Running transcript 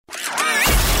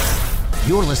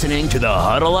You're listening to the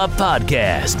Huddle Up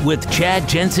Podcast with Chad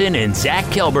Jensen and Zach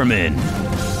Kelberman.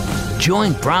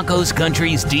 Join Broncos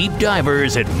Country's deep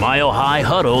divers at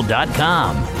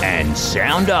milehighhuddle.com and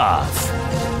sound off.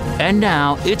 And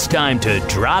now it's time to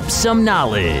drop some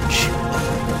knowledge.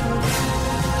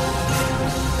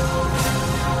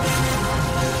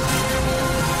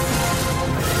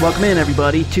 Welcome in,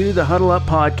 everybody, to the Huddle Up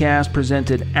Podcast,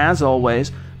 presented, as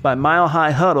always, by Mile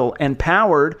High Huddle and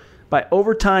powered by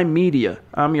Overtime Media.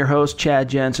 I'm your host, Chad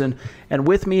Jensen, and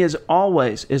with me, as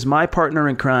always, is my partner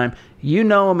in crime. You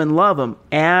know him and love him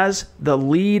as the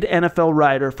lead NFL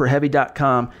writer for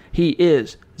Heavy.com. He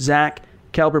is Zach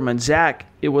Kelberman. Zach,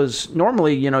 it was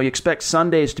normally, you expect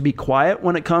Sundays to be quiet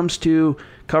when it comes to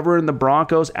covering the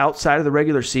Broncos outside of the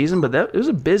regular season, but it was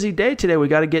a busy day today. We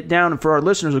got to get down, and for our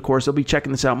listeners, of course, they'll be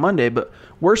checking this out Monday, but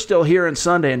we're still here on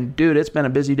Sunday, and dude, it's been a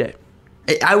busy day.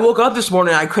 I woke up this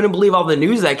morning and I couldn't believe all the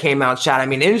news that came out, Chad. I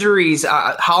mean, injuries,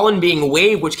 Holland being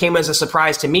waived, which came as a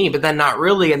surprise to me, but then not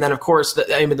really. And then, of course,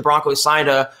 the Broncos signed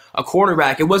a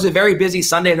cornerback. It was a very busy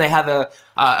Sunday, and they have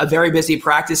a very busy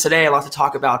practice today. A lot to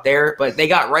talk about there. But they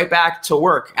got right back to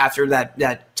work after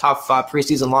that tough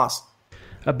preseason loss.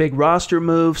 A big roster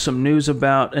move, some news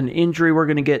about an injury we're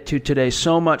going to get to today.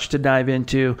 So much to dive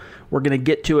into. We're going to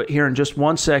get to it here in just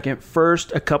 1 second.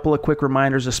 First, a couple of quick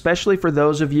reminders, especially for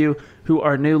those of you who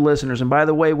are new listeners. And by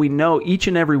the way, we know each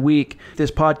and every week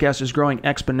this podcast is growing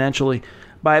exponentially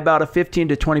by about a 15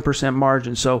 to 20%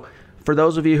 margin. So for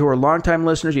those of you who are longtime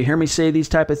listeners, you hear me say these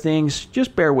type of things,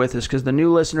 just bear with us because the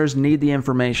new listeners need the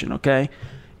information, okay?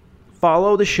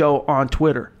 Follow the show on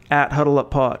Twitter,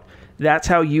 @HuddleUpPod. That's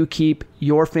how you keep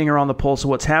your finger on the pulse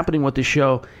of what's happening with the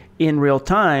show in real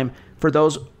time. For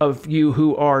those of you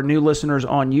who are new listeners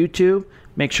on YouTube,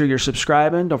 make sure you're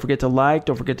subscribing. Don't forget to like.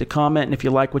 Don't forget to comment. And if you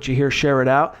like what you hear, share it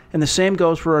out. And the same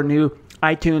goes for our new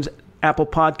iTunes, Apple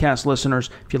Podcast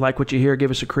listeners. If you like what you hear, give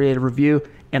us a creative review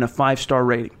and a 5-star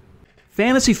rating.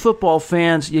 Fantasy football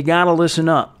fans, you got to listen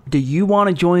up. Do you want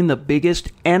to join the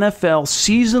biggest NFL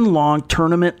season-long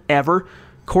tournament ever?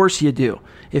 Of course you do.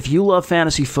 If you love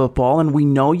fantasy football, and we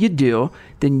know you do,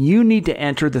 then you need to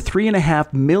enter the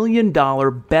 $3.5 million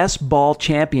Best Ball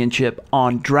Championship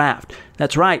on Draft.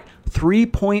 That's right,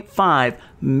 $3.5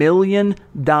 million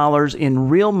in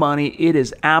real money. It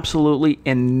is absolutely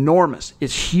enormous.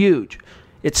 It's huge.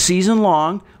 It's season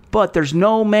long, but there's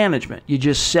no management. You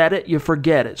just set it, you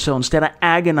forget it. So instead of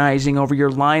agonizing over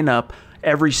your lineup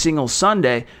every single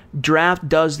Sunday, Draft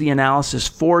does the analysis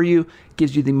for you,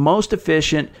 gives you the most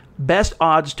efficient, best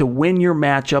odds to win your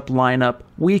matchup lineup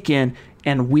week in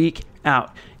and week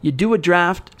out. You do a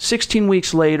draft, 16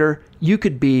 weeks later, you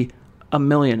could be a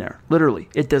millionaire. Literally.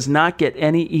 It does not get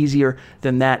any easier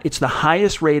than that. It's the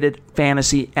highest rated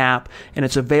fantasy app, and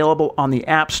it's available on the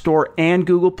App Store and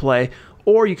Google Play,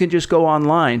 or you can just go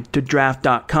online to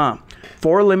draft.com.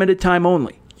 For a limited time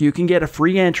only, you can get a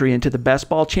free entry into the Best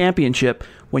Ball Championship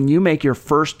when you make your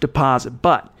first deposit,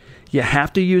 but you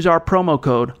have to use our promo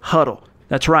code HUDDLE.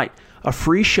 That's right, a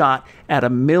free shot at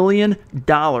 $1 million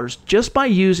just by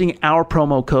using our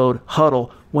promo code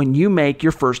HUDDLE when you make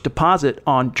your first deposit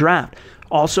on Draft.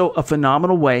 Also, a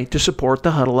phenomenal way to support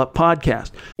the Huddle Up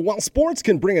Podcast. While sports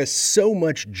can bring us so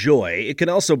much joy, it can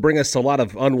also bring us a lot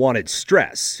of unwanted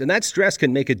stress. And that stress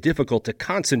can make it difficult to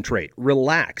concentrate,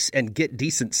 relax, and get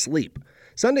decent sleep.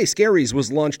 Sunday Scaries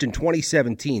was launched in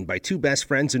 2017 by two best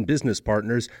friends and business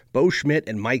partners, Bo Schmidt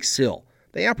and Mike Sill.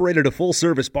 They operated a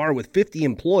full-service bar with 50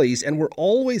 employees and were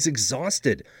always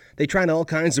exhausted. They tried all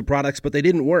kinds of products, but they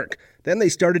didn't work. Then they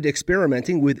started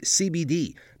experimenting with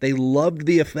CBD. They loved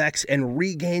the effects and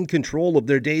regained control of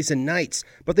their days and nights,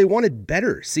 but they wanted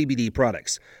better CBD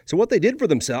products. So what they did for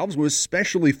themselves was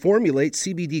specially formulate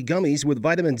CBD gummies with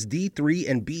vitamins D3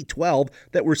 and B12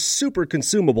 that were super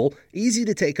consumable, easy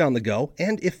to take on the go,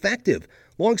 and effective.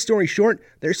 Long story short,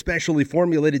 their specially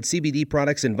formulated CBD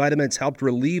products and vitamins helped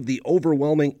relieve the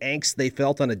overwhelming angst they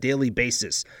felt on a daily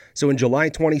basis. So in July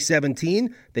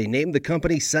 2017, they named the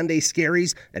company Sunday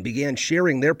Scaries and began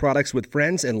sharing their products with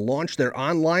friends and launched their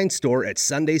online store at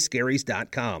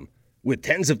sundayscaries.com. With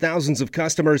tens of thousands of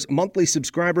customers, monthly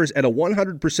subscribers, and a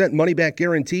 100% money-back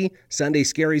guarantee, Sunday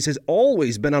Scaries has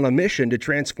always been on a mission to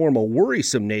transform a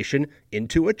worrisome nation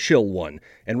into a chill one.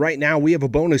 And right now, we have a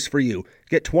bonus for you.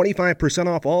 Get 25%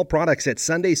 off all products at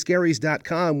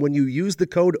sundayscaries.com when you use the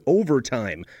code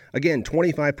OVERTIME. Again,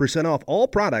 25% off all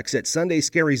products at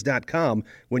sundayscaries.com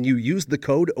when you use the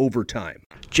code OVERTIME.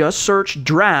 Just search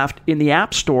Draft in the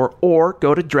App Store or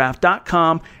go to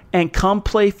draft.com and come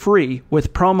play free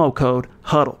with promo code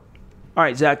HUDDLE. All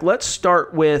right, Zach, let's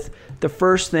start with the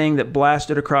first thing that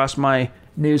blasted across my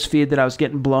news feed that I was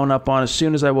getting blown up on as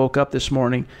soon as I woke up this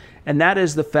morning, and that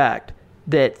is the fact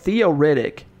that Theo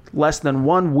Riddick, less than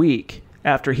 1 week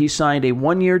after he signed a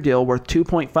 1-year deal worth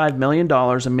 $2.5 million,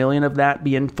 $1 million of that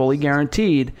being fully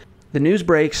guaranteed, the news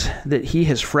breaks that he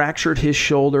has fractured his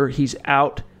shoulder. He's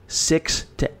out 6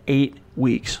 to 8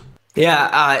 weeks. Yeah,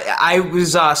 I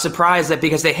was surprised that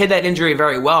because they hid that injury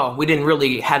very well. We didn't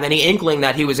really have any inkling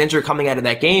that he was injured coming out of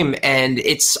that game. And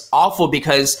it's awful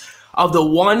because of the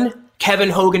one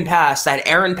Kevin Hogan pass, that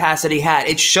errant pass that he had,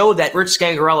 it showed that Rich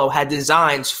Scangarello had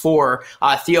designs for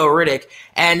Theo Riddick.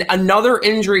 And another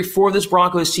injury for this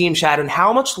Broncos team, Chad, and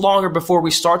how much longer before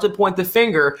we start to point the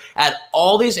finger at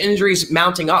all these injuries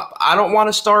mounting up? I don't want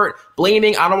to start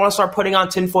blaming, I don't want to start putting on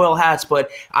tinfoil hats, but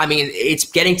I mean, it's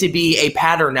getting to be a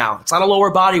pattern now. It's not a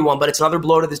lower body one, but it's another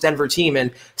blow to this Denver team,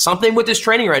 and something with this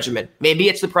training regimen. Maybe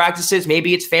it's the practices,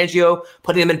 maybe it's Fangio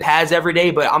putting them in pads every day,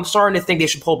 but I'm starting to think they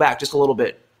should pull back just a little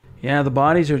bit. Yeah, the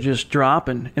bodies are just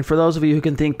dropping. And for those of you who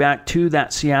can think back to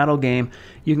that Seattle game,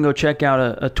 you can go check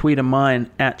out a tweet of mine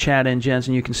at Chad and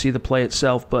Jensen. You can see the play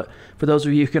itself. But for those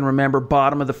of you who can remember,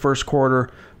 bottom of the first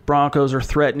quarter, Broncos are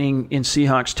threatening in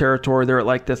Seahawks territory. They're at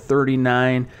like the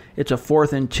 39. It's a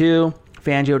 4th and 2.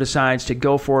 Fangio decides to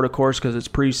go for it, of course, because it's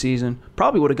preseason.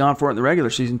 Probably would have gone for it in the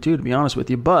regular season too, to be honest with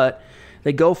you. But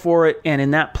they go for it, and in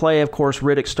that play, of course,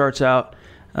 Riddick starts out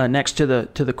next to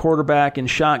the quarterback in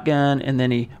shotgun, and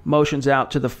then he motions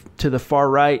out to the far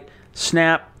right,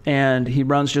 snap, and he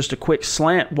runs just a quick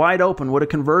slant, wide open, would have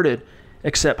converted,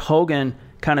 except Hogan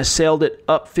kind of sailed it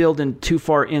upfield and too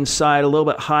far inside, a little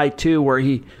bit high too, where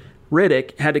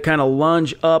Riddick had to kind of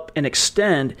lunge up and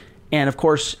extend, and of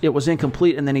course it was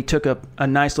incomplete, and then he took a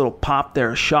nice little pop there,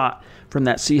 a shot from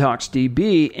that Seahawks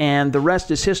DB, and the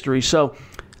rest is history. So,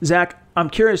 Zach, I'm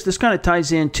curious, this kind of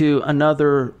ties into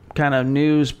another kind of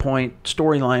news point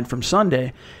storyline from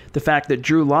Sunday, the fact that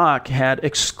Drew Lock had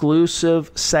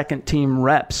exclusive second-team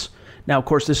reps. Now, of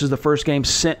course, this is the first game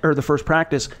or the first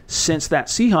practice since that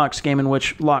Seahawks game in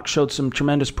which Lock showed some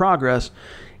tremendous progress.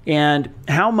 And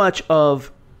how much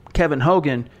of Kevin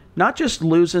Hogan, not just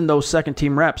losing those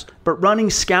second-team reps, but running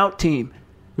scout team.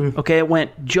 Okay, it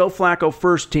went Joe Flacco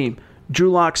first team,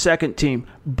 Drew Lock second team,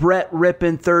 Brett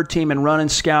Rippon third team, and running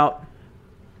scout,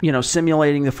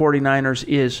 simulating the 49ers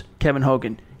is Kevin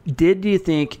Hogan. Do you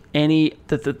think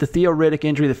the Theo Riddick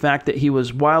injury, the fact that he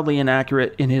was wildly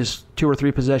inaccurate in his 2 or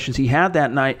 3 possessions he had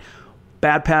that night,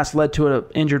 bad pass led to an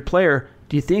injured player,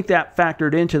 do you think that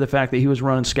factored into the fact that he was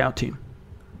running scout team?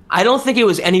 I don't think it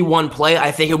was any one play.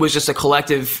 I think it was just a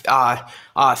collective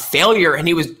failure. And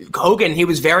he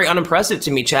was very unimpressive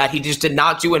to me, Chad. He just did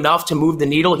not do enough to move the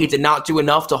needle. He did not do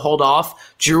enough to hold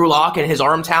off Drew Lock and his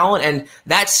arm talent. And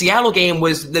that Seattle game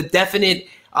was the definite,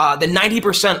 the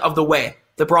 90% of the way.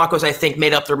 The Broncos, I think,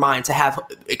 made up their mind to have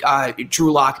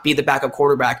Drew Lock be the backup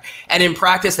quarterback. And in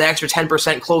practice, the extra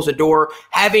 10% closed the door.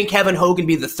 Having Kevin Hogan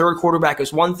be the third quarterback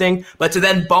is one thing, but to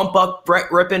then bump up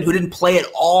Brett Rippon, who didn't play at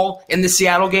all in the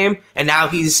Seattle game, and now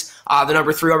he's the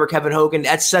number 3 over Kevin Hogan,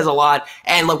 that says a lot.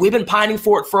 And look, we've been pining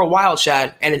for it for a while,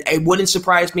 Chad, and it wouldn't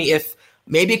surprise me if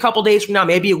maybe a couple days from now,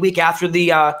 maybe a week after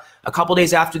a couple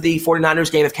days after the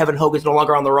 49ers game, if Kevin Hogan's no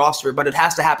longer on the roster, but it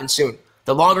has to happen soon.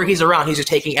 The longer he's around, he's just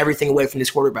taking everything away from these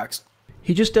quarterbacks.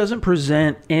 He just doesn't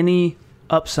present any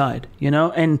upside,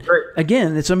 And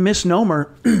again, it's a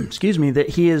misnomer, excuse me, that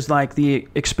he is like the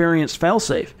experienced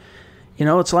failsafe.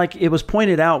 It's like it was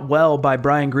pointed out well by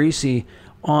Brian Griese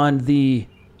on the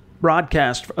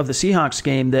broadcast of the Seahawks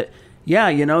game that,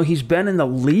 he's been in the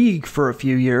league for a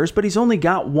few years, but he's only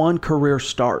got 1 career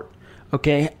start.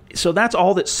 Okay, so that's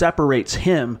all that separates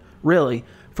him, really,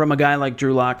 from a guy like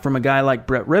Drew Lock, from a guy like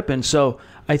Brett Rippon. So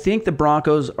I think the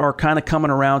Broncos are kind of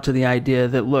coming around to the idea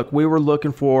that, look, we were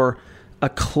looking for a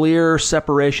clear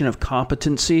separation of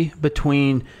competency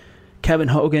between Kevin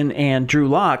Hogan and Drew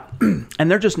Lock, and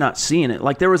they're just not seeing it.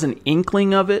 Like, there was an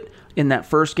inkling of it in that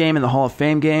first game, in the Hall of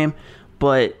Fame game,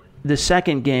 but the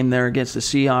second game there against the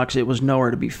Seahawks, it was nowhere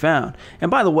to be found.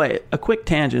 And by the way, a quick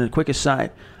tangent, a quick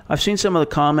aside, I've seen some of the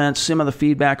comments, some of the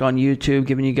feedback on YouTube,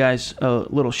 giving you guys a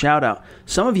little shout out.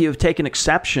 Some of you have taken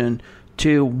exception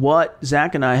to what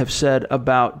Zach and I have said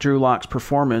about Drew Lock's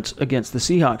performance against the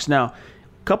Seahawks. Now, a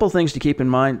couple of things to keep in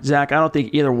mind. Zach, I don't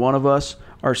think either one of us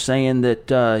are saying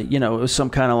that, it was some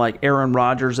kind of like Aaron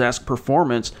Rodgers-esque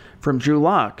performance from Drew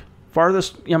Lock.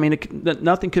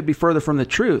 Nothing could be further from the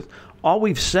truth. All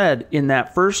we've said in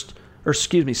that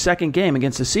second game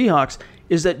against the Seahawks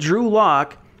is that Drew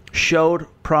Lock showed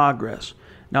progress.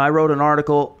 Now, I wrote an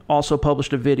article, also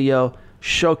published a video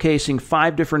showcasing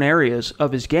 5 different areas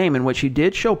of his game in which he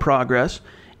did show progress.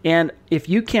 And if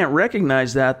you can't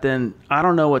recognize that, then I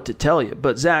don't know what to tell you.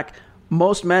 But Zach,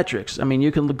 most metrics, I mean,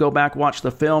 you can go back, watch the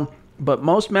film, but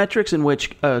most metrics in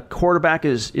which a quarterback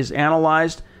is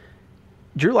analyzed,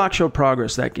 Drew Lock showed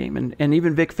progress that game. And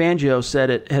even Vic Fangio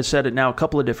has said it now a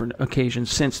couple of different occasions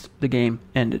since the game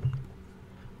ended.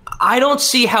 I don't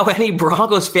see how any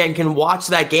Broncos fan can watch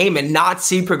that game and not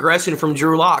see progression from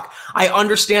Drew Lock. I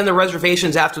understand the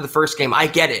reservations after the first game. I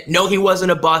get it. No, he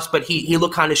wasn't a bust, but he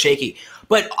looked kind of shaky.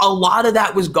 But a lot of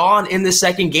that was gone in the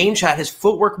second game, Chad. His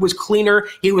footwork was cleaner.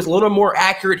 He was a little more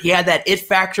accurate. He had that it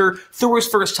factor, threw his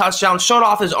first touchdown, shut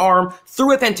off his arm, threw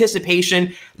with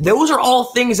anticipation. Those are all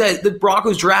things that the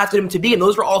Broncos drafted him to be, and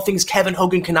those are all things Kevin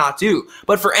Hogan cannot do.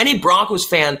 But for any Broncos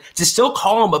fan to still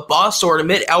call him a bust or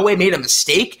admit Elway made a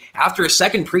mistake after a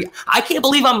second I can't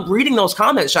believe I'm reading those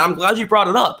comments, Chad. I'm glad you brought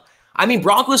it up. I mean,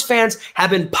 Broncos fans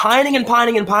have been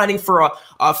pining for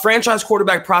a franchise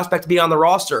quarterback prospect to be on the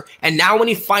roster. And now when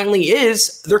he finally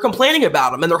is, they're complaining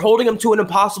about him and they're holding him to an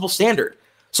impossible standard.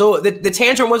 So the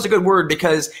tantrum was a good word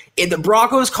because the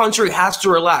Broncos country has to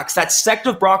relax. That sect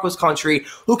of Broncos country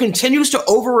who continues to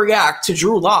overreact to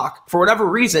Drew Lock for whatever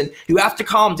reason, you have to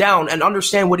calm down and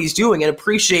understand what he's doing and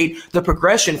appreciate the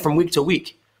progression from week to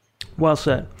week. Well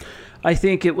said. I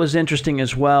think it was interesting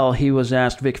as well. He was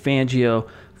asked, Vic Fangio,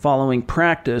 following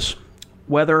practice,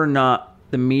 whether or not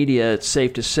the media, it's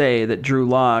safe to say that Drew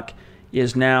Lock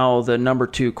is now the number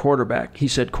 2 quarterback. He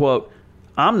said, quote,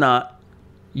 "I'm not.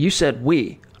 You said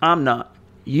we. I'm not.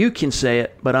 You can say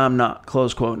it, but I'm not,"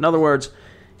 close quote. In other words,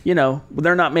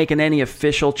 they're not making any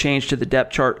official change to the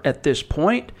depth chart at this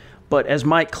point. But as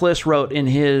Mike Kliss wrote in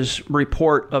his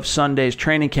report of Sunday's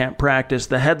training camp practice,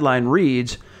 the headline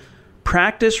reads,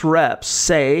 "Practice reps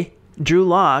say Drew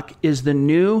Lock is the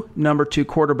new number 2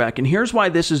 quarterback." And here's why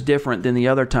this is different than the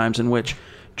other times in which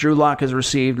Drew Lock has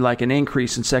received like an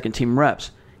increase in second-team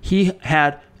reps. He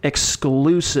had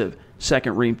exclusive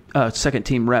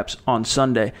second-team reps on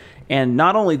Sunday. And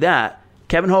not only that,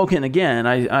 Kevin Hogan, again,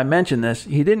 I mentioned this,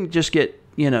 he didn't just get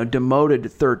demoted to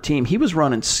third team. He was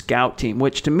running scout team,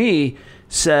 which to me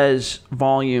says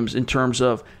volumes in terms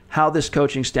of how this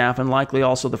coaching staff and likely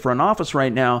also the front office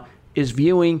right now is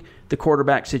viewing the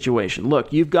quarterback situation. Look,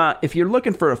 if you're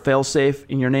looking for a fail-safe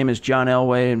and your name is John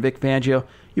Elway and Vic Fangio,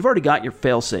 you've already got your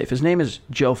fail-safe. His name is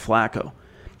Joe Flacco.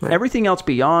 Right. Everything else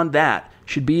beyond that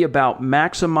should be about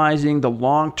maximizing the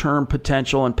long-term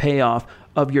potential and payoff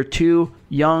of your 2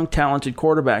 young, talented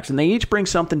quarterbacks. And they each bring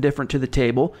something different to the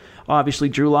table. Obviously,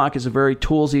 Drew Lock is a very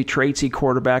toolsy, traitsy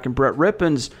quarterback, and Brett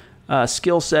Rippon's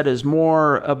skill set is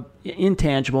more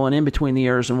intangible and in between the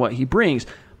ears in what he brings.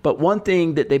 But one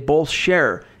thing that they both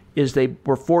share is they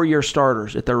were 4-year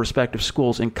starters at their respective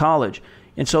schools in college.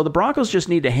 And so the Broncos just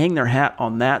need to hang their hat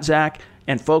on that, Zach,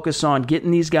 and focus on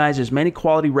getting these guys as many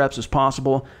quality reps as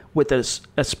possible, with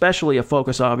especially a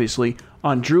focus, obviously,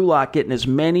 on Drew Lock getting as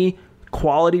many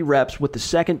quality reps with the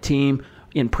second team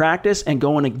in practice and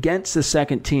going against the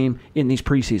second team in these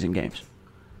preseason games.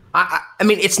 I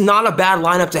mean, it's not a bad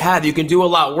lineup to have. You can do a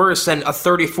lot worse than a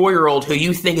 34-year-old who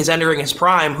you think is entering his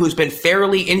prime, who's been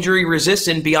fairly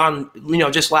injury-resistant beyond,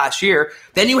 just last year.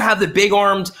 Then you have the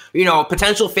big-armed,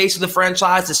 potential face of the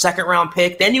franchise, the second-round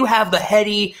pick. Then you have the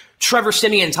heady Trevor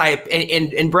Siemian type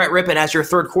in Brett Rippon as your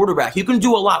third quarterback. You can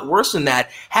do a lot worse than that.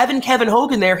 Having Kevin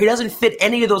Hogan there, he doesn't fit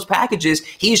any of those packages.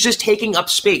 He's just taking up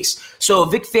space. So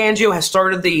Vic Fangio has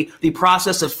started the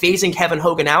process of phasing Kevin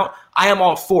Hogan out. I am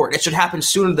all for it. It should happen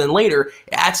sooner than later.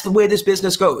 That's the way this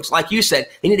business goes. Like you said,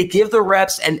 they need to give the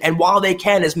reps, and while they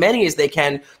can, as many as they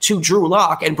can, to Drew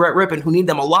Lock and Brett Rippon, who need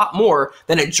them a lot more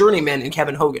than a journeyman in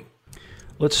Kevin Hogan.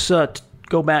 Let's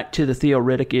go back to the Theo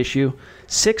Riddick issue.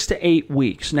 6 to 8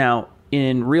 weeks. Now,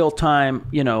 in real time,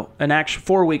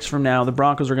 4 weeks from now, the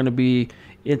Broncos are going to be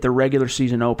at the regular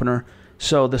season opener.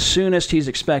 So the soonest he's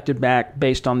expected back,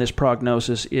 based on this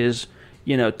prognosis, is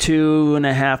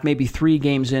 2.5, maybe 3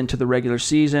 games into the regular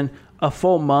season, a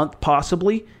full month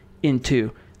possibly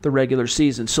into the regular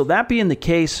season. So that being the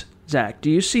case, Zach, do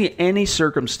you see any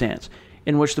circumstance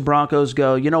in which the Broncos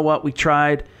go, you know what, we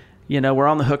tried, we're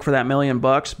on the hook for that $1 million,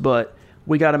 but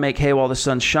we got to make hay while the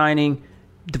sun's shining.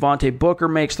 Devontae Booker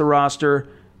makes the roster.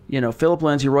 Philip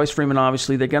Lindsay, Royce Freeman,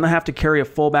 obviously, they're going to have to carry a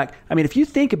fullback. I mean, if you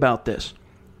think about this,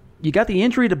 you got the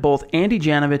injury to both Andy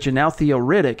Janovich and now Theo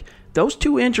Riddick. Those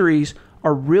 2 injuries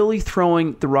are really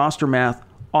throwing the roster math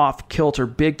off kilter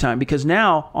big time, because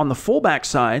now on the fullback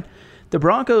side, the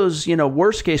Broncos,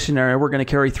 worst case scenario, we're going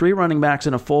to carry 3 running backs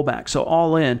and a fullback. So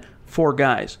all in 4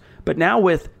 guys. But now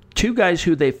with 2 guys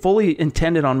who they fully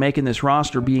intended on making this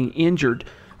roster being injured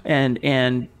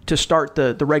and to start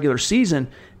the regular season,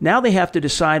 now they have to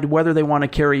decide whether they want to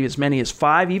carry as many as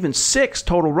 5, even 6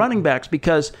 total running backs,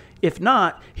 because If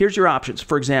not, here's your options.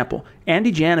 For example,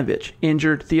 Andy Janovich,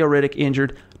 injured, Theo Riddick,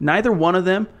 injured. Neither one of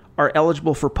them are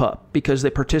eligible for PUP because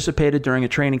they participated during a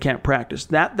training camp practice.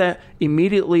 That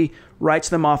immediately writes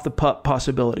them off the PUP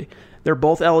possibility. They're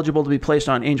both eligible to be placed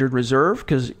on injured reserve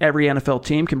because every NFL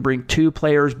team can bring 2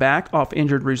 players back off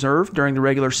injured reserve during the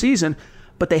regular season,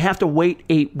 but they have to wait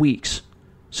 8 weeks.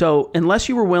 So unless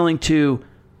you were willing to,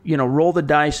 roll the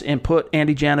dice and put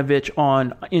Andy Janovich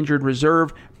on injured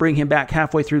reserve, bring him back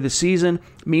halfway through the season,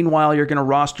 meanwhile you're going to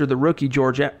roster the rookie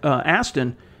George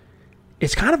Aston,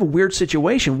 it's kind of a weird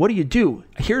situation. What do you do?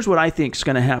 Here's what I think is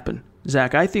going to happen,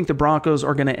 Zach. I think the Broncos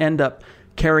are going to end up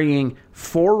carrying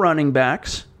 4 running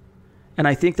backs, and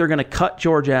I think they're going to cut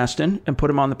George Aston and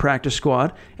put him on the practice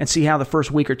squad and see how the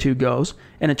first week or 2 goes.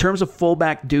 And in terms of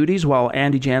fullback duties while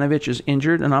Andy Janovich is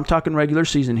injured, and I'm talking regular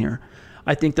season here,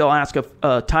 I think they'll ask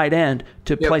a tight end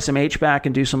to play some H-back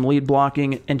and do some lead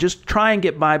blocking and just try and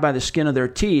get by the skin of their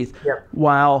teeth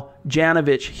while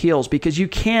Janovich heals, because you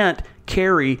can't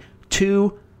carry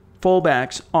 2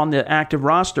 fullbacks on the active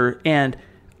roster, and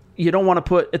you don't want to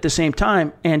put, at the same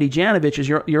time, Andy Janovich as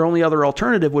your only other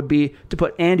alternative would be to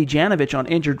put Andy Janovich on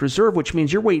injured reserve, which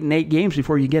means you're waiting 8 games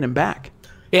before you get him back.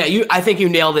 Yeah, I think you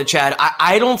nailed it, Chad.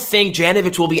 I don't think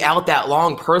Janovich will be out that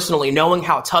long personally, knowing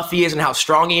how tough he is and how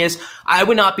strong he is. I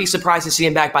would not be surprised to see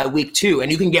him back by week 2,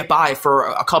 and you can get by for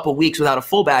a couple weeks without a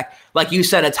fullback. Like you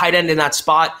said, a tight end in that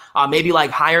spot, maybe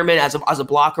like Hireman as a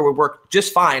blocker would work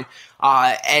just fine.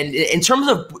 And in terms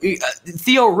of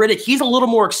Theo Riddick, he's a little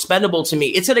more expendable to me.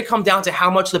 It's going to come down to how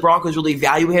much the Broncos really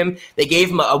value him. They gave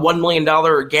him a $1 million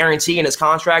guarantee in his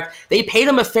contract. They paid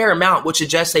him a fair amount, which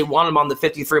suggests they want him on the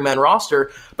 53-man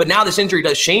roster. But now this injury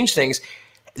does change things.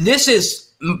 This is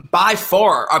by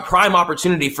far a prime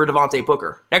opportunity for Devontae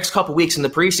Booker. Next couple weeks in the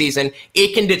preseason,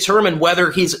 it can determine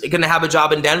whether he's going to have a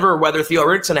job in Denver or whether Theo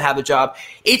Riddick's going to have a job.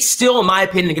 It's still, in my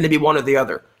opinion, going to be one or the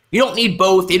other. You don't need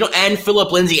both. And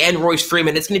Phillip Lindsay and Royce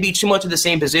Freeman. It's going to be too much of the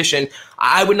same position.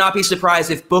 I would not be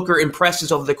surprised if Booker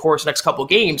impresses over the course of the next couple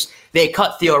games. They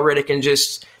cut Theo Riddick and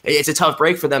it's a tough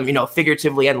break for them,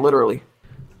 figuratively and literally.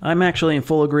 I'm actually in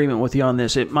full agreement with you on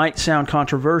this. It might sound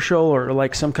controversial or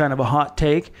like some kind of a hot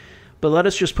take, but let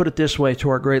us just put it this way to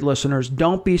our great listeners.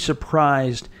 Don't be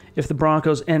surprised if the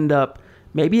Broncos end up,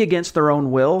 maybe against their own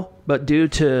will, but due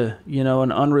to,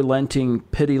 an unrelenting,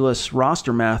 pitiless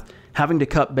roster math, having to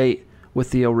cut bait with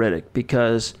Theo Riddick,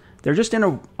 because they're just in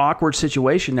an awkward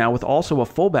situation now with also a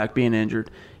fullback being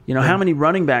injured. How many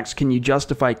running backs can you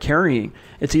justify carrying?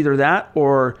 It's either that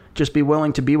or just be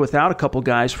willing to be without a couple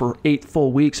guys for 8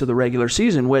 full weeks of the regular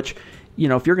season, which,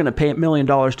 if you're going to pay $1 million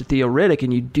to Theo Riddick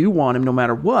and you do want him no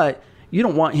matter what, you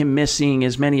don't want him missing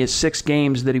as many as 6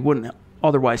 games that he wouldn't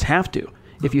otherwise have to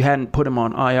if you hadn't put him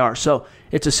on IR. So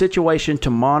it's a situation to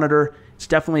monitor. It's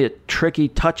definitely a tricky,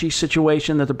 touchy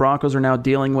situation that the Broncos are now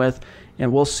dealing with,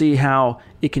 and we'll see how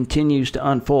it continues to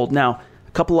unfold. Now,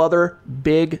 a couple other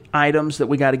big items that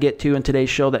we got to get to in today's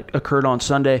show that occurred on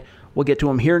Sunday. We'll get to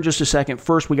them here in just a second.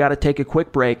 First, we got to take a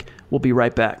quick break. We'll be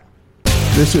right back.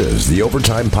 This is the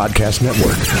Overtime Podcast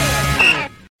Network.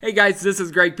 Hey guys, this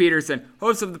is Greg Peterson,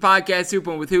 host of the podcast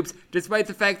Hoopin' with Hoops. Despite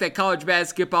the fact that college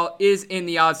basketball is in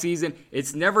the offseason,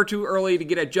 it's never too early to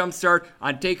get a jump start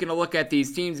on taking a look at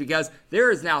these teams, because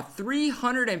there is now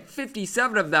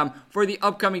 357 of them for the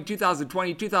upcoming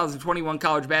 2020-2021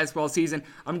 college basketball season.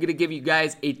 I'm going to give you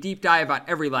guys a deep dive on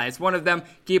every last one of them,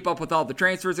 keep up with all the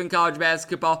transfers in college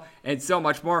basketball, and so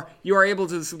much more. You are able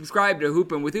to subscribe to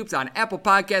Hoopin' with Hoops on Apple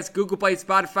Podcasts, Google Play,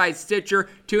 Spotify, Stitcher,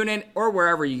 TuneIn, or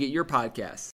wherever you get your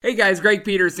podcasts. Hey guys, Greg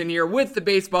Peterson here with the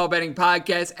Baseball Betting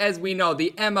Podcast. As we know,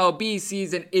 the MLB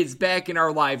season is back in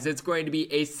our lives. It's going to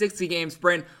be a 60-game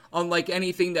sprint unlike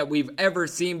anything that we've ever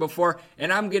seen before,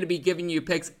 and I'm going to be giving you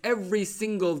picks every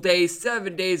single day,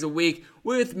 7 days a week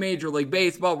with Major League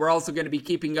Baseball. We're also going to be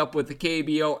keeping up with the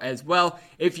KBO as well.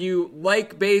 If you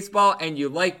like baseball and you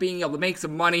like being able to make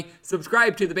some money,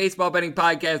 subscribe to the Baseball Betting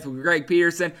Podcast with Greg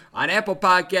Peterson on Apple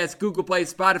Podcasts, Google Play,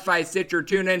 Spotify, Stitcher,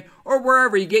 TuneIn, or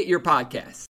wherever you get your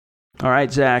podcasts. All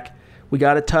right, Zach, we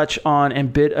got to touch on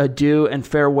and bid adieu and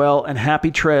farewell and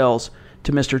happy trails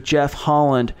to Mr. Jeff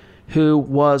Holland, who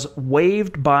was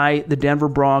waived by the Denver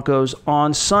Broncos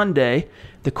on Sunday.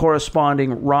 The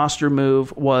corresponding roster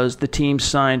move was the team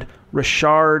signed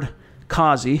Rashard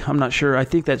Kazi. I'm not sure. I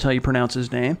think that's how you pronounce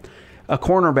his name. A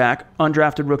cornerback,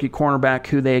 undrafted rookie cornerback,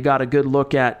 who they got a good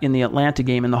look at in the Atlanta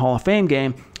game, in the Hall of Fame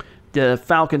game. The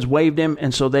Falcons waived him,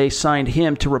 and so they signed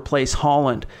him to replace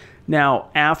Holland. Now,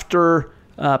 after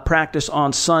practice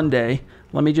on Sunday,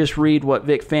 let me just read what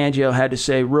Vic Fangio had to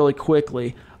say really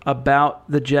quickly about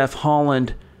the Jeff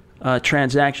Holland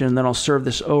transaction, and then I'll serve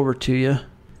this over to you.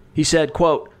 He said,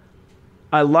 quote,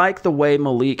 I like the way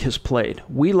Malik has played.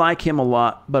 We like him a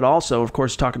lot, but also, of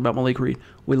course, talking about Malik Reed,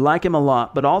 we like him a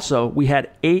lot, but also we had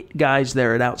 8 guys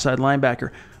there at outside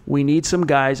linebacker. We need some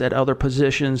guys at other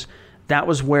positions. That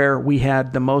was where we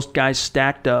had the most guys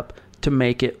stacked up to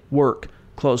make it work,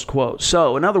 close quote.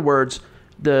 So, in other words,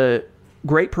 the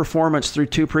great performance through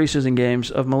 2 preseason games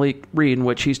of Malik Reed, in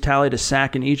which he's tallied a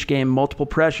sack in each game, multiple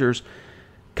pressures,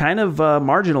 kind of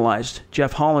marginalized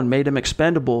Jeff Holland, made him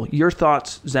expendable. Your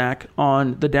thoughts, Zach,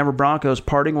 on the Denver Broncos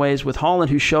parting ways with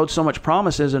Holland, who showed so much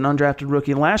promise as an undrafted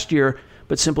rookie last year,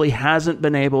 but simply hasn't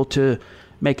been able to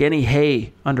make any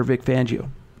hay under Vic Fangio?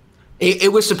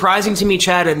 It was surprising to me,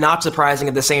 Chad, and not surprising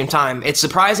at the same time. It's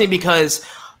surprising because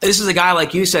this is a guy,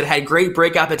 like you said, had great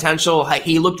breakout potential.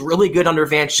 He looked really good under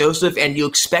Vance Joseph, and you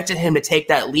expected him to take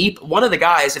that leap. One of the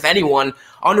guys, if anyone,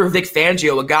 under Vic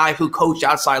Fangio, a guy who coached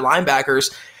outside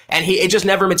linebackers, and it just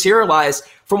never materialized.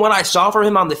 From what I saw from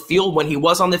him on the field, when he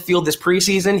was on the field this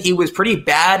preseason, he was pretty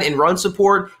bad in run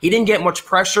support. He didn't get much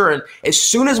pressure, and as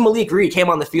soon as Malik Reed came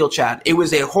on the field, Chad, it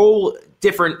was a whole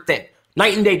different thing.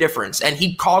 Night and day difference, and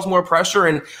he caused more pressure,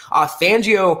 and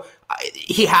Fangio,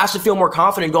 he has to feel more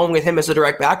confident going with him as a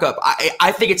direct backup.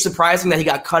 I think it's surprising that he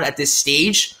got cut at this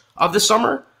stage of the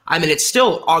summer. I mean, it's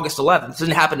still August 11th. It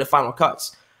doesn't happen to final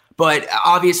cuts. But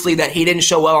obviously that he didn't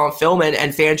show well on film,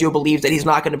 and Fangio believes that he's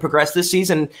not going to progress this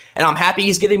season, and I'm happy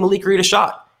he's giving Malik Reed a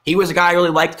shot. He was a guy I really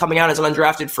liked coming out as an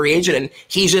undrafted free agent, and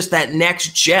he's just that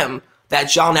next gem that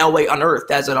John Elway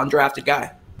unearthed as an undrafted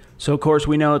guy. So, of course,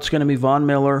 we know it's going to be Von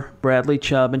Miller, Bradley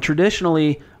Chubb, and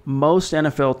traditionally most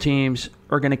NFL teams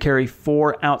are going to carry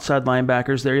 4 outside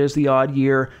linebackers. There is the odd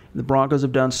year, the Broncos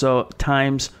have done so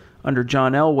times under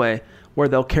John Elway, where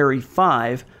they'll carry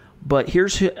 5. But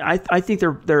I think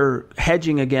they're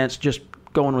hedging against just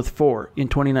going with 4 in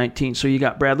 2019. So you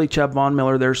got Bradley Chubb, Von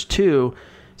Miller, there's 2.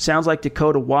 Sounds like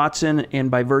Dakota Watson,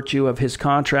 and by virtue of his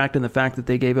contract and the fact that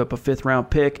they gave up a 5th-round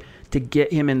pick to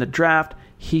get him in the draft,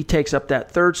 he takes up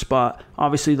that 3rd spot.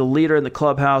 Obviously, the leader in the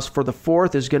clubhouse for the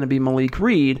 4th is going to be Malik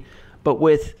Reed. But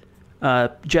with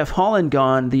Jeff Holland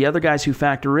gone, the other guys who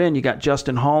factor in, you got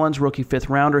Justin Hollins, rookie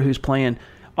 5th-rounder, who's playing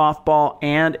off-ball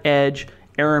and edge,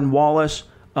 Aaron Wallace,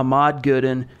 Ahmad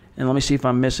Gooden, and let me see if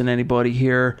I'm missing anybody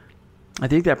here. I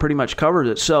think that pretty much covers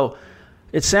it. So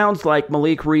it sounds like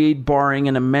Malik Reed, barring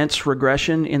an immense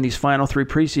regression in these final 3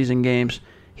 preseason games,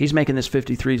 he's making this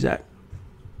 53, Zach.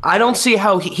 I don't see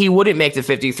how he wouldn't make the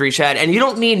 53, Chad. And you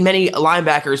don't need many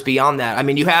linebackers beyond that. I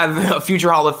mean, you have a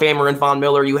future Hall of Famer in Von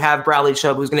Miller. You have Bradley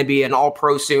Chubb, who's going to be an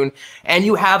all-pro soon. And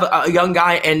you have a young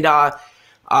guy and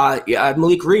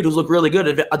Malik Reed, who's looked really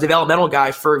good, a developmental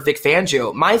guy for Vic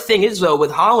Fangio. My thing is, though,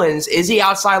 with Hollins, is he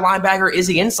outside linebacker? Is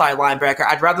he inside linebacker?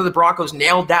 I'd rather the Broncos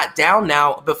nail that down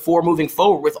now before moving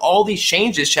forward. With all these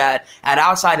changes, Chad, at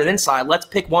outside and inside, let's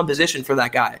pick one position for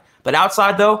that guy. But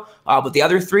outside, though, with the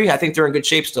other 3, I think they're in good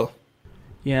shape still.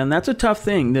 Yeah, and that's a tough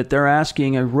thing that they're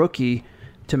asking a rookie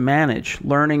to manage,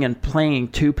 learning and playing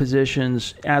 2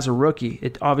 positions as a rookie.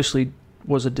 It obviously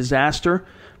was a disaster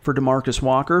for DeMarcus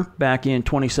Walker back in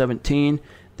 2017.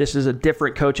 This is a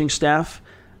different coaching staff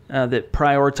that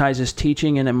prioritizes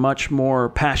teaching in a much more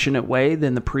passionate way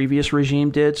than the previous regime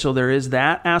did. So there is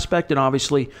that aspect, and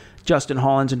obviously Justin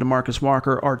Hollins and DeMarcus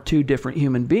Walker are 2 different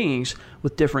human beings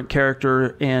with different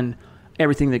character and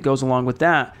everything that goes along with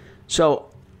that.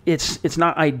 So it's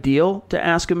not ideal to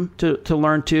ask him to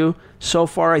learn 2. So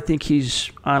far, I think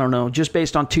he's, just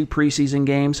based on 2 preseason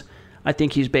games, I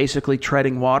think he's basically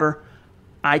treading water.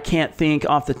 I can't think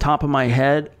off the top of my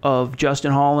head of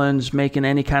Justin Hollins making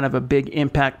any kind of a big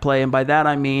impact play. And by that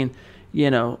I mean,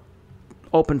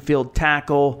 open field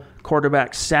tackle,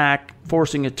 quarterback sack,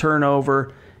 forcing a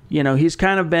turnover. He's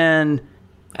kind of been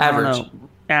average.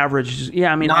 Average.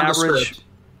 Yeah, I mean, average.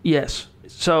 Yes.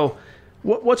 So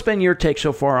what's been your take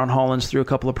so far on Hollins through a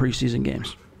couple of preseason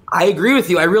games? I agree with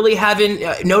you. I really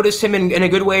haven't noticed him in a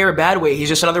good way or a bad way. He's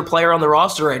just another player on the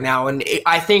roster right now. And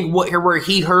I think where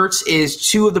he hurts is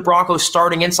 2 of the Broncos'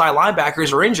 starting inside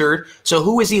linebackers are injured. So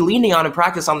who is he leaning on in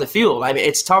practice on the field? I mean,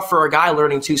 it's tough for a guy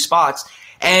learning 2 spots.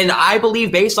 And I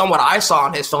believe, based on what I saw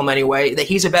in his film anyway, that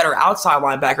he's a better outside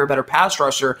linebacker, better pass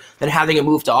rusher than having him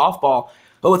move to off-ball.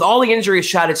 But with all the injuries,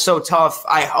 Chad, it's so tough.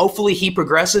 Hopefully he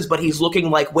progresses, but he's looking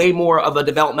like way more of a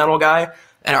developmental guy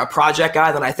and a project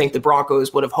guy than I think the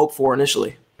Broncos would have hoped for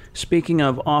initially. Speaking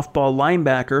of off-ball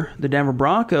linebacker, the Denver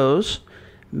Broncos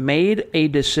made a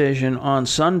decision on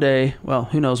Sunday. Well,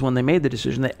 who knows when they made the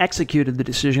decision. They executed the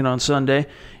decision on Sunday,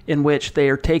 in which they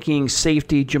are taking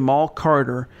safety Jamal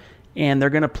Carter, and they're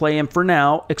going to play him for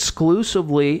now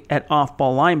exclusively at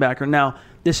off-ball linebacker. Now,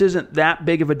 this isn't that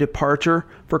big of a departure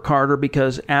for Carter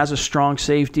because as a strong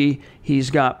safety, he's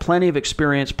got plenty of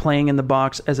experience playing in the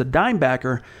box as a dime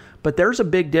backer. But there's a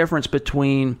big difference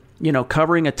between,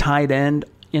 covering a tight end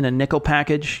in a nickel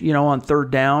package, on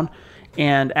third down,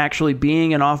 and actually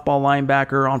being an off-ball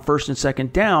linebacker on first and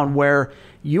second down where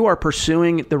you are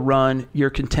pursuing the run, you're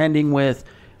contending with,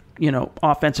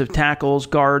 offensive tackles,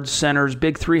 guards, centers,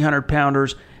 big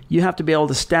 300-pounders. You have to be able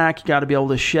to stack, you got to be able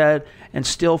to shed, and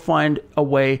still find a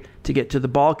way to get to the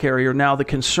ball carrier. Now, the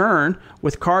concern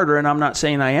with Carter, and I'm not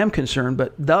saying I am concerned,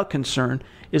 but the concern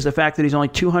is the fact that he's only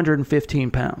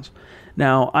 215 pounds.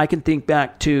 Now, I can think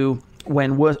back to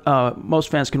when most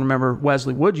fans can remember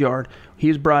Wesley Woodyard. He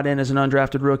was brought in as an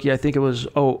undrafted rookie. I think it was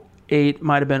 08,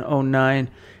 might have been 09.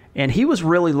 And he was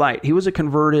really light. He was a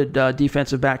converted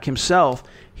defensive back himself.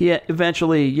 He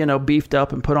eventually, beefed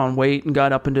up and put on weight and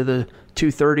got up into the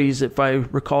 230s, if I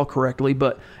recall correctly.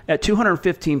 But at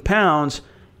 215 pounds,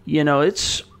 you can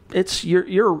be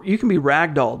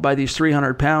ragdolled by these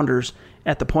 300-pounders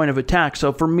at the point of attack.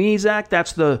 So for me, Zach,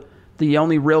 that's the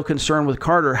only real concern with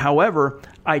Carter. However,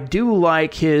 I do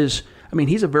like he's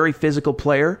a very physical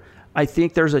player. I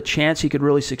think there's a chance he could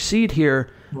really succeed here,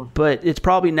 but it's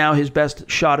probably now his best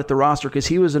shot at the roster because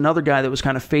he was another guy that was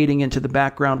kind of fading into the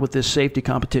background with this safety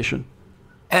competition.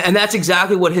 And that's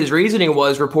exactly what his reasoning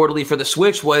was, reportedly, for the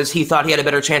switch, was he thought he had a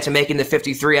better chance of making the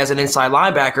 53 as an inside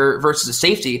linebacker versus a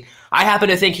safety. I happen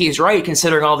to think he's right,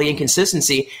 considering all the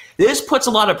inconsistency. This puts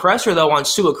a lot of pressure, though, on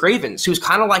Sua Cravens, who's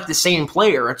kind of like the same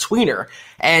player, a tweener.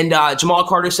 And Jamal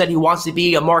Carter said he wants to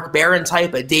be a Mark Barron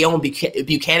type, a Dayon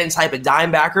Buchanan type, a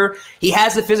dime backer. He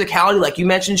has the physicality, like you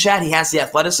mentioned, Chad. He has the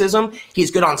athleticism.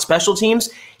 He's good on special teams.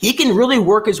 He can really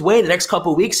work his way the next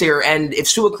couple of weeks here. And if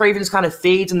Sua Cravens kind of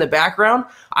fades in the background,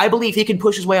 I believe he can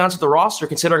push his way onto the roster,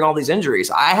 considering all these injuries.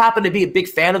 I happen to be a big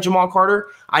fan of Jamal Carter.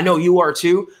 I know you are,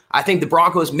 too. I think the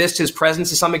Broncos missed his presence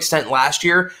to some extent last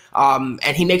year, and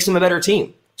he makes them a better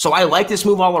team. So I like this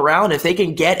move all around. If they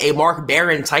can get a Mark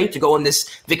Barron type to go in this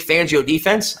Vic Fangio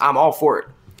defense, I'm all for it.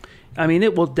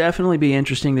 It will definitely be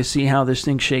interesting to see how this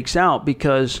thing shakes out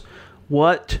because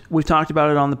what we've talked about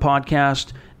it on the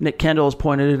podcast, Nick Kendall has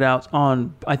pointed it out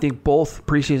on, I think, both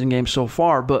preseason games so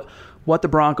far, but what the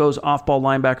Broncos off-ball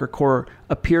linebacker core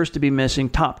appears to be missing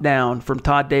top down from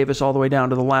Todd Davis all the way down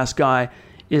to the last guy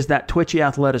is that twitchy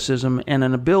athleticism and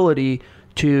an ability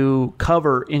to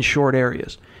cover in short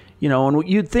areas. And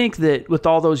you'd think that with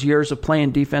all those years of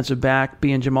playing defensive back,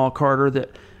 being Jamal Carter, that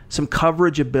some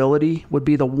coverage ability would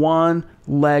be the one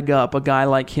leg up a guy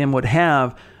like him would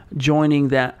have joining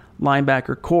that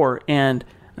linebacker core. And,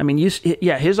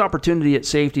 his opportunity at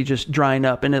safety just drying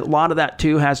up. And a lot of that,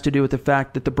 too, has to do with the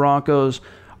fact that the Broncos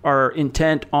are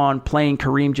intent on playing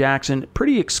Kareem Jackson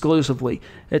pretty exclusively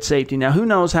at safety. Now, who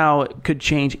knows how it could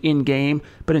change in-game,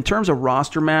 but in terms of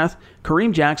roster math,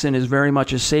 Kareem Jackson is very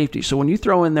much a safety. So when you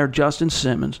throw in there Justin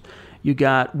Simmons, you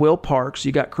got Will Parks,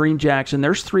 you got Kareem Jackson,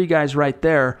 there's three guys right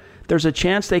there. There's a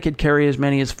chance they could carry as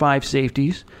many as 5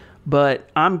 safeties, but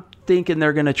I'm thinking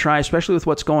they're going to try, especially with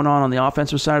what's going on the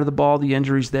offensive side of the ball, the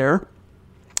injuries there,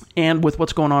 and with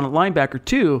what's going on at linebacker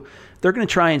too, they're going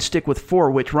to try and stick with 4,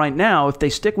 which right now, if they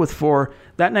stick with 4,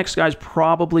 that next guy's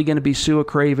probably going to be Sua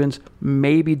Cravens,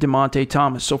 maybe DeMonte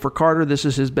Thomas. So for Carter, this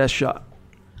is his best shot.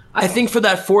 I think for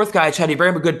that fourth guy, Chad, you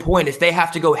bring up a good point. If they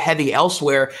have to go heavy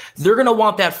elsewhere, they're going to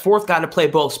want that fourth guy to play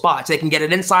both spots. They can get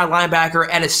an inside linebacker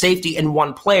and a safety in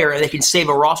one player, and they can save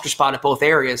a roster spot at both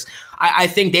areas. I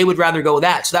think they would rather go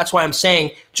that. So that's why I'm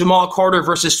saying Jamal Carter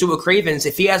versus Sua Cravens.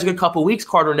 If he has a good couple weeks,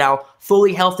 Carter now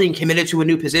fully healthy and committed to a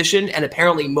new position and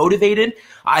apparently motivated,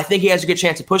 I think he has a good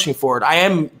chance of pushing forward. I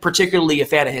am particularly a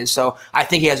fan of his, so I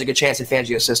think he has a good chance in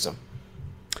Fangio's system.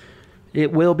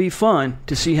 It will be fun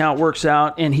to see how it works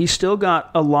out, and he's still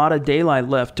got a lot of daylight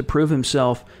left to prove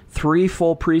himself. 3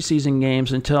 full preseason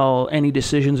games until any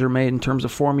decisions are made in terms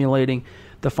of formulating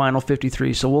the final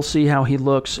 53. So we'll see how he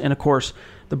looks. And, of course,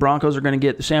 the Broncos are going to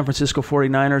get the San Francisco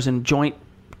 49ers in joint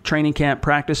training camp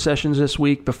practice sessions this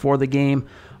week before the game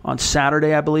on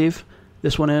Saturday, I believe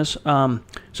this one is. So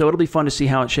it'll be fun to see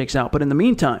how it shakes out. But in the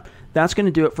meantime, that's going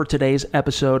to do it for today's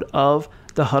episode of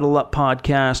the Huddle Up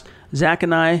Podcast. Zach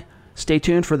and I, stay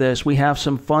tuned for this. We have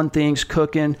some fun things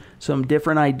cooking, some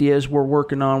different ideas we're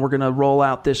working on. We're going to roll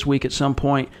out this week at some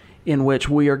point in which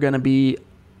we are going to be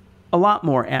a lot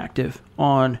more active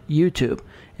on YouTube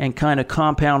and kind of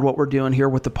compound what we're doing here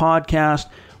with the podcast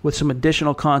with some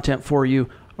additional content for you,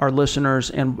 our listeners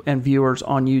and viewers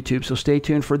on YouTube. So stay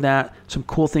tuned for that. Some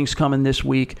cool things coming this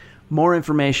week. More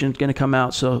information is going to come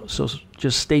out, so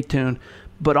just stay tuned.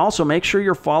 But also make sure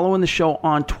you're following the show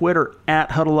on Twitter at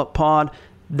HuddleUpPod.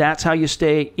 That's how you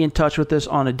stay in touch with us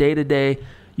on a day-to-day.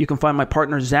 You can find my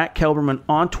partner Zach Kelberman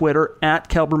on Twitter at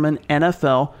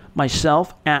KelbermanNFL,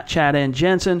 myself at Chad N.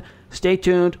 Jensen. Stay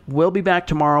tuned. We'll be back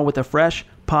tomorrow with a fresh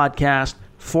podcast.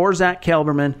 For Zach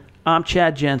Kelberman, I'm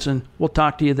Chad Jensen. We'll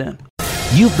talk to you then.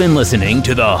 You've been listening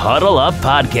to the Huddle Up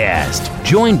Podcast.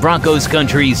 Join Broncos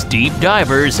Country's deep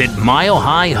divers at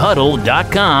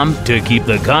milehighhuddle.com to keep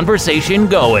the conversation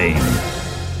going.